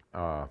Adventures.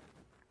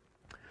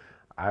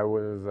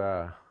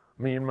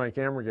 Me and my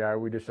camera guy,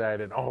 we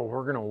decided, oh,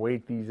 we're going to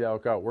wait these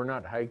elk out. We're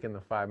not hiking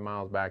the 5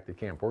 miles back to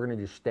camp. We're going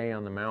to just stay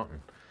on the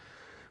mountain.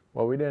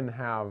 Well, we didn't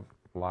have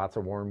lots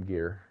of warm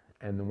gear,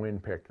 and the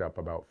wind picked up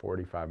about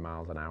 45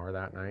 miles an hour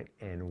that night,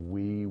 and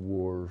we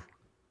were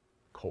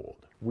cold.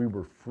 We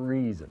were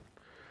freezing.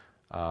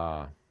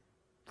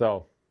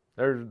 So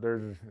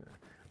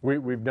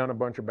we've done a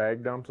bunch of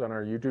bag dumps on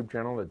our YouTube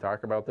channel that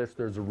talk about this.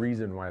 There's a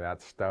reason why that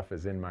stuff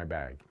is in my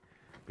bag,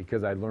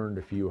 because I learned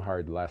a few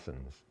hard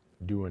lessons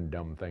doing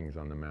dumb things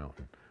on the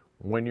mountain.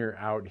 When you're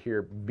out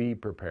here, be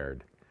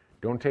prepared.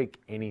 Don't take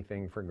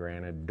anything for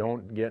granted.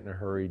 Don't get in a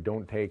hurry.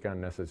 Don't take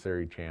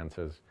unnecessary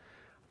chances.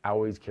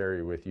 Always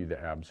carry with you the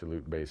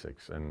absolute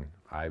basics, and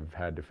I've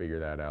had to figure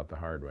that out the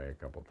hard way a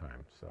couple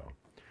times.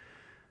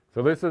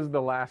 So this is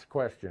the last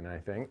question, I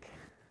think.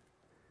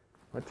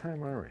 What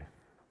time are we?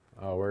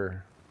 Oh,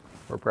 we're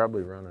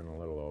probably running a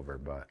little over,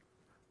 but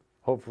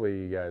hopefully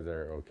you guys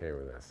are okay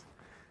with this.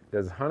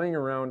 Does hunting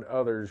around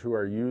others who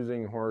are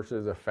using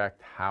horses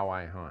affect how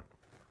I hunt?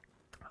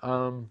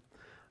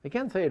 I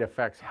can't say it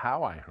affects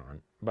how I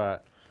hunt,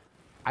 but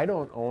I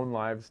don't own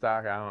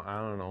livestock. I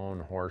don't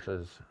own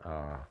horses.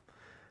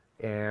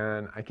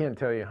 And I can't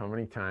tell you how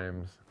many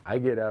times I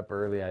get up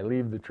early, I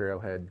leave the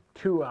trailhead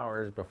 2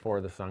 hours before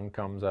the sun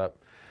comes up,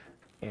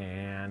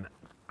 and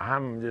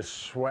I'm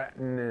just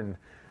sweating and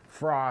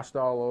frost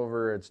all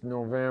over. It's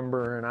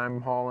November and I'm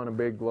hauling a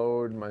big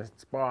load, my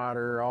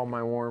spotter, all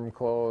my warm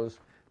clothes.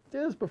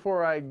 Just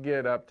before I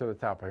get up to the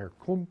top, I hear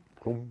clump,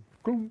 clump,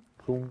 clump,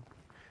 clump.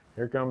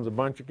 Here comes a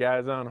bunch of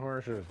guys on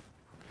horses.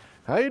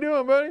 How you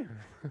doing, buddy?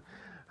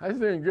 I was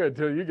doing good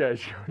till you guys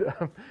showed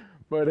up.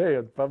 But hey,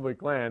 it's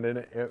public land,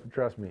 and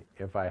trust me,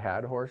 if I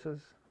had horses,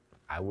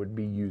 I would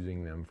be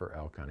using them for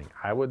elk hunting.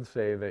 I would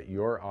say that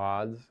your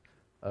odds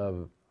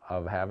of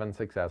having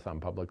success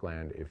on public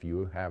land, if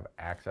you have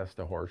access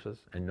to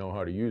horses and know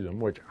how to use them,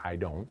 which I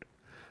don't,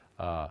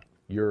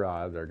 your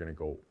odds are going to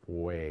go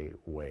way,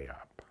 way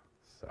up.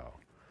 So,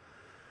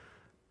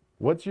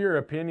 what's your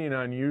opinion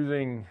on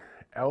using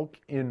elk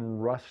in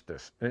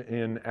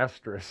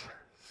estrus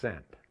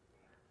scent?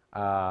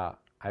 I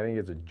think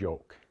it's a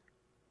joke.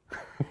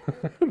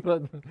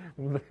 But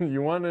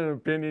you want an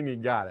opinion, you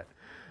got it.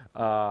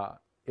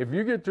 If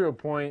you get to a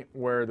point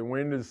where the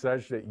wind is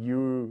such that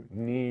you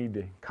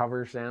need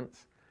cover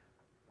sense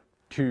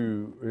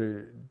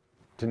to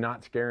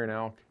not scare an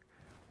elk,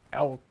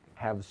 elk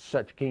have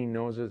such keen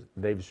noses,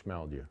 they've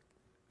smelled you.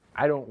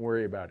 I don't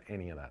worry about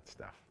any of that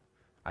stuff.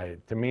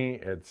 To me,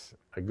 it's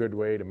a good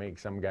way to make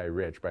some guy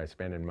rich by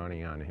spending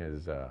money on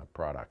his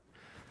product.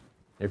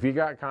 If you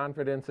got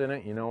confidence in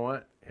it, you know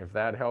what? If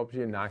that helps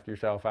you knock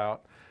yourself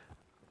out,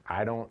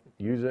 I don't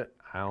use it.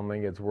 I don't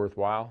think it's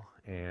worthwhile.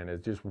 And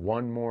it's just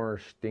one more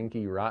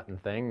stinky, rotten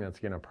thing that's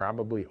going to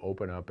probably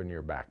open up in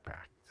your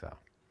backpack. So,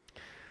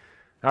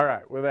 all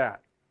right, with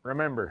that,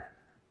 remember,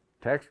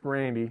 text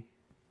Randy,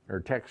 or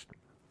text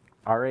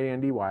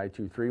RANDY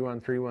to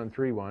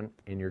 313131,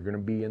 and you're going to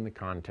be in the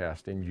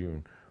contest in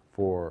June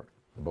for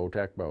the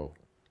Bowtech bow,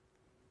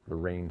 the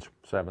Range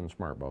 7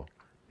 Smart Bow.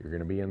 You're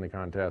going to be in the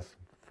contest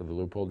for the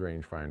Leupold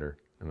rangefinder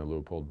and the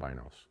Leupold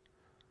binos.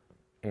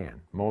 And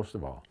most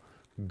of all,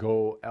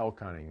 go elk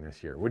hunting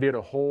this year. We did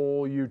a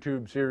whole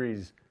YouTube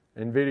series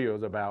and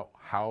videos about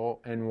how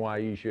and why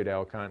you should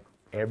elk hunt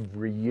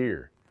every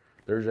year.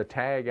 There's a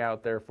tag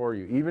out there for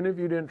you. Even if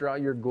you didn't draw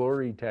your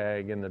glory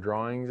tag in the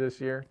drawings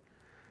this year,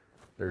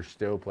 there's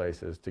still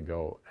places to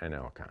go and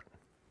elk hunt.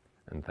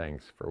 And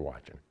thanks for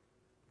watching.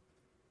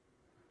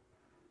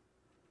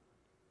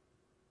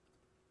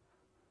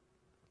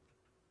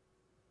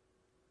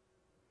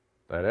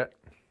 That it?